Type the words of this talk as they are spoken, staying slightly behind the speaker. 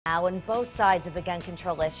Now, and both sides of the gun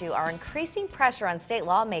control issue are increasing pressure on state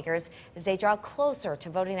lawmakers as they draw closer to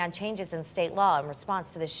voting on changes in state law in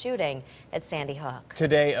response to the shooting at Sandy Hook.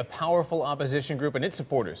 Today, a powerful opposition group and its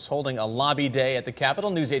supporters holding a lobby day at the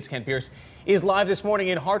Capitol. News 8's Kent Pierce is live this morning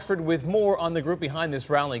in Hartford with more on the group behind this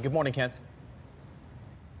rally. Good morning, Kent.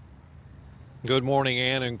 Good morning,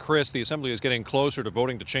 Ann and Chris. The Assembly is getting closer to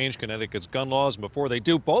voting to change Connecticut's gun laws. And before they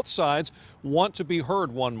do, both sides want to be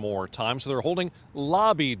heard one more time, so they're holding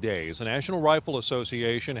lobby days. The National Rifle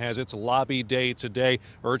Association has its lobby day today,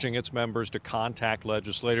 urging its members to contact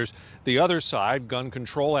legislators. The other side, gun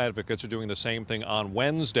control advocates, are doing the same thing on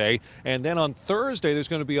Wednesday. And then on Thursday, there's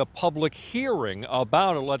going to be a public hearing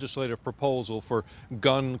about a legislative proposal for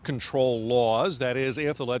gun control laws. That is,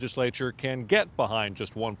 if the legislature can get behind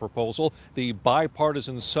just one proposal. The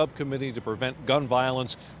bipartisan subcommittee to prevent gun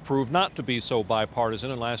violence proved not to be so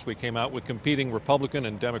bipartisan, and last week came out with competing Republican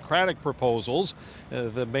and Democratic proposals.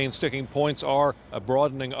 The main sticking points are a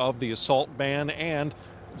broadening of the assault ban and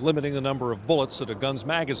limiting the number of bullets that a gun's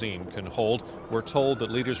magazine can hold. We're told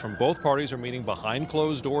that leaders from both parties are meeting behind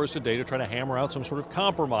closed doors today to try to hammer out some sort of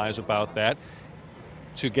compromise about that,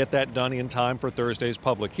 to get that done in time for Thursday's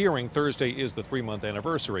public hearing. Thursday is the 3-month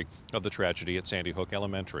anniversary of the tragedy at Sandy Hook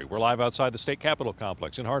Elementary. We're live outside the state capitol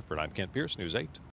complex in Hartford. I'm Kent Pierce, News 8.